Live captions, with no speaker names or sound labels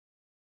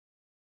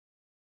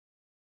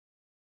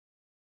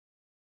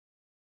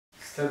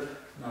Step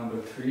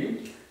number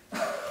 3.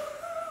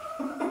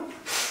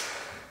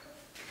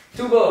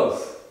 2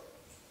 balls.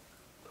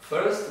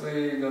 First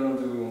we're gonna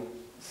do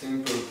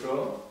simple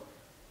throw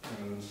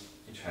in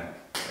each hand,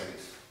 like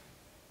this.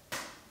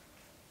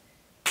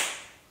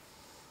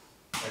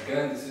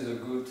 Again, this is a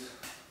good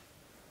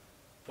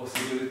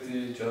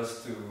possibility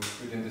just to,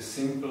 within this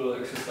simple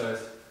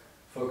exercise,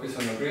 focus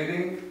on your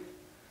breathing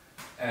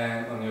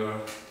and on your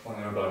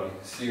body.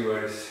 See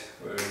where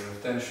your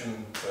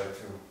tension, try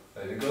to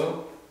let it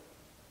go.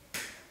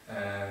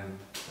 And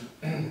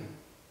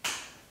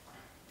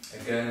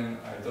again,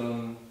 I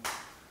don't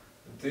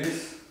do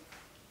this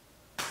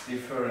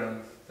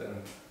different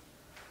than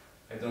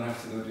I don't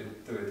have to do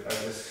it. I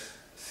just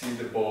see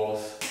the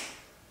balls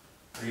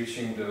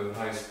reaching the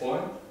highest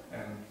point,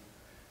 and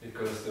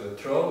because the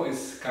throw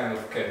is kind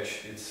of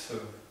catch. It's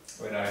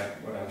when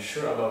I'm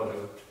sure about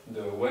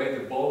the way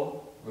the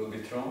ball will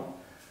be thrown,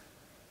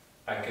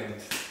 I can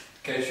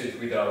catch it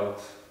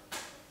without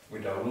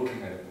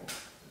looking at it.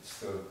 It's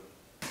the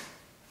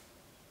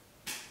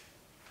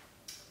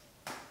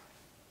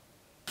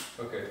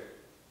okay.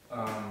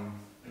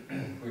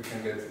 We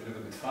can get a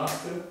little bit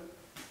faster.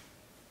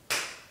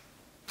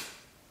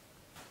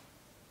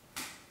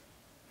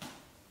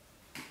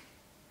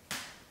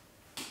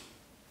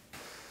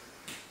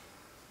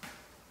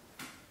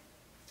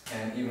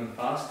 And even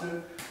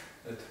faster,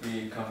 that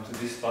we come to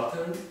this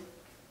pattern.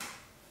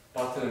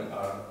 Pattern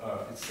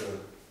it's a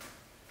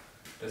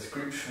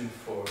description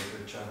for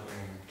the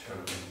juggling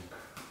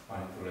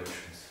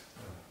manipulations.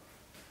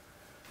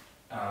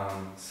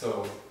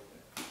 So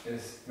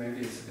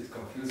maybe it's a bit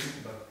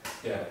confusing, but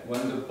yeah,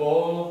 when the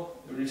ball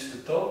reaches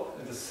the top,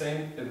 at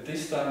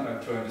this time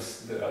I'm throwing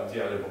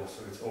the other ball,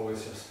 so it's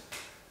always just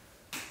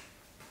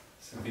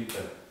it's a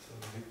vippe. So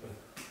vippe,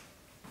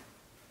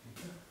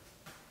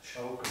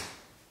 schaukel.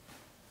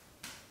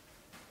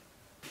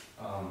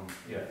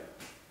 Yeah.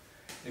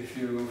 If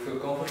you feel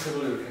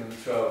comfortable, you can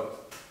throw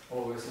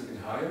always a bit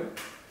higher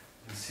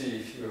and see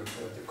if you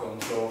have the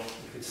control.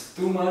 If it's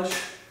too much,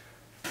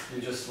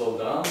 you just slow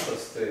down, but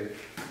stay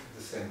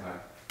the same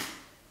height.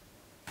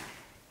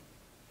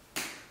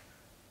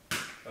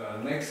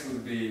 Next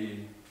would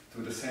be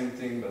do the same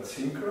thing but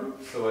synchro.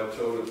 So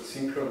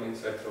synchro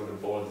means I throw the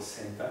ball at the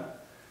same time,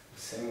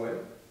 the same way,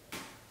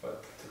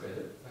 but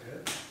together,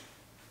 like that.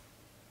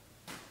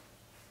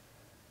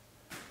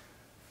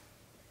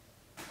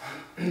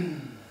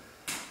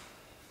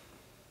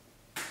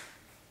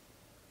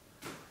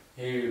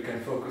 Here you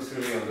can focus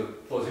really on the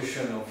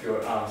position of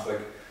your arms.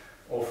 Like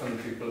often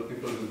people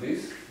do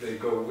this, they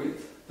go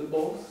with the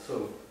balls,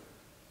 so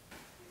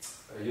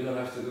you don't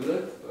have to do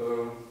that.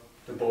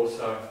 The balls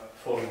are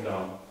falling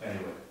down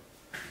anyway.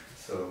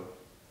 So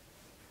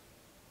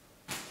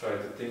try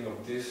to think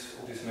of this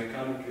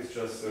mechanic is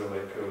just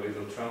like a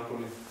little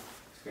trampoline.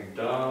 It's going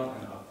down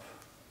and up.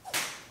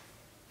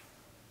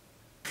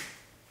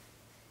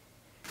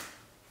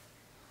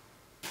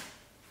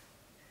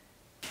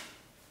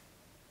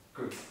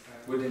 Good.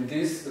 Within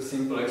this, the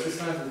simple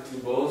exercise, the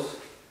 2 balls,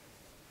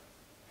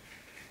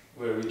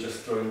 where we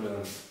just throwing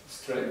them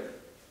straight,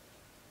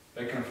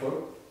 back and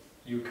forth,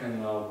 you can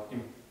now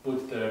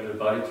input there the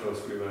body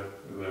throws we were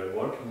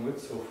working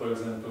with. So for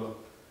example,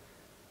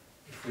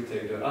 if we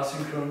take the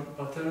asynchron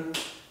pattern,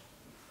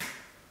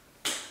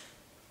 I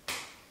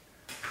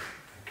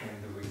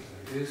can do it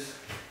like this,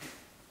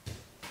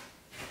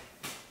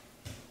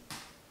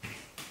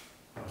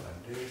 or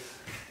like this.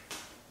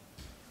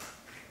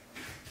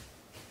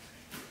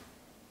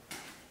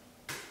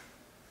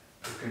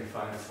 You can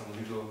find some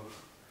little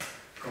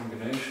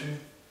combination,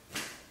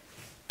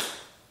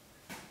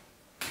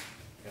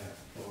 yeah,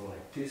 or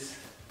like this.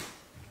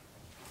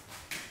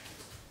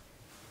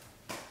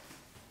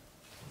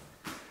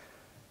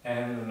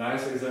 And a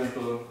nice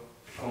example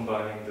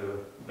combining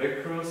the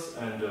back cross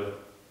and the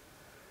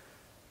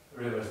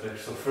reverse back.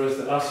 So first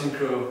the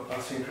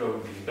asynchro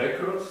would be back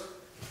cross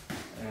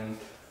and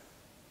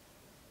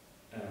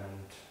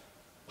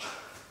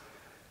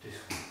this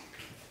one.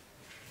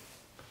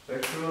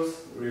 Back cross,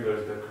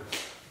 reverse back cross.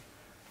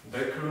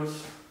 Back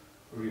cross,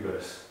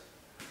 reverse.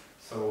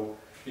 So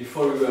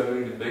before we were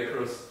doing the back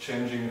cross,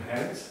 changing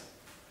hands,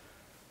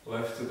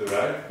 left to the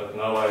right, but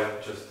now I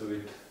just do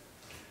it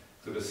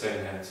to the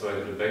same hand. So I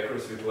do the back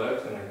cross with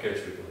left and I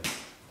catch with left.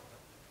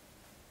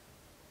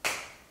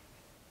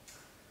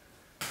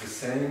 The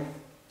same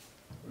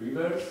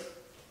reverse.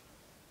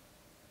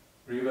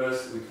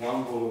 Reverse with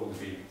one ball would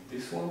be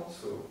this one.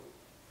 So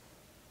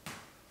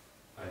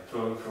I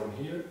throw it from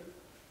here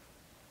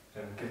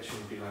and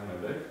catching behind my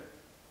back.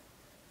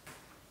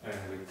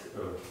 And with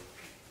the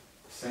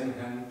same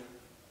hand,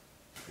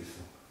 this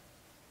one.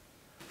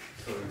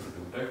 So we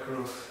do back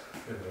cross,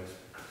 reverse,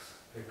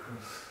 back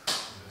cross,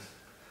 reverse.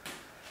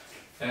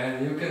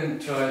 And you can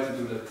try to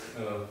do that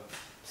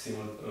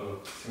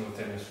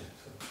simultaneously,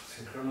 so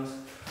synchronous.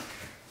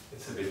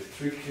 It's a bit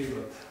tricky,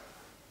 but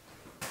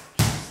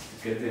just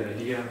to get the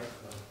idea.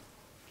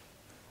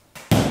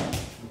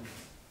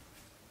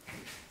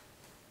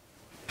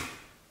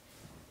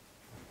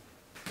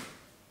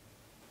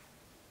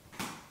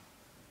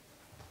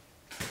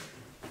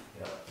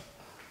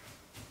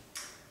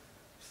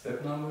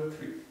 Step number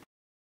 3.